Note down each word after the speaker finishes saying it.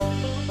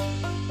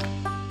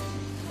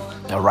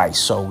All right,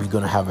 so we're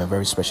going to have a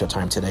very special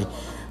time today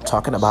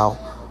talking about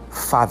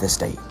Father's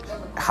Day,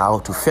 how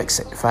to fix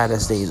it.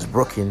 Father's Day is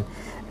broken,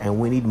 and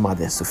we need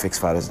mothers to fix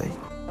Father's Day.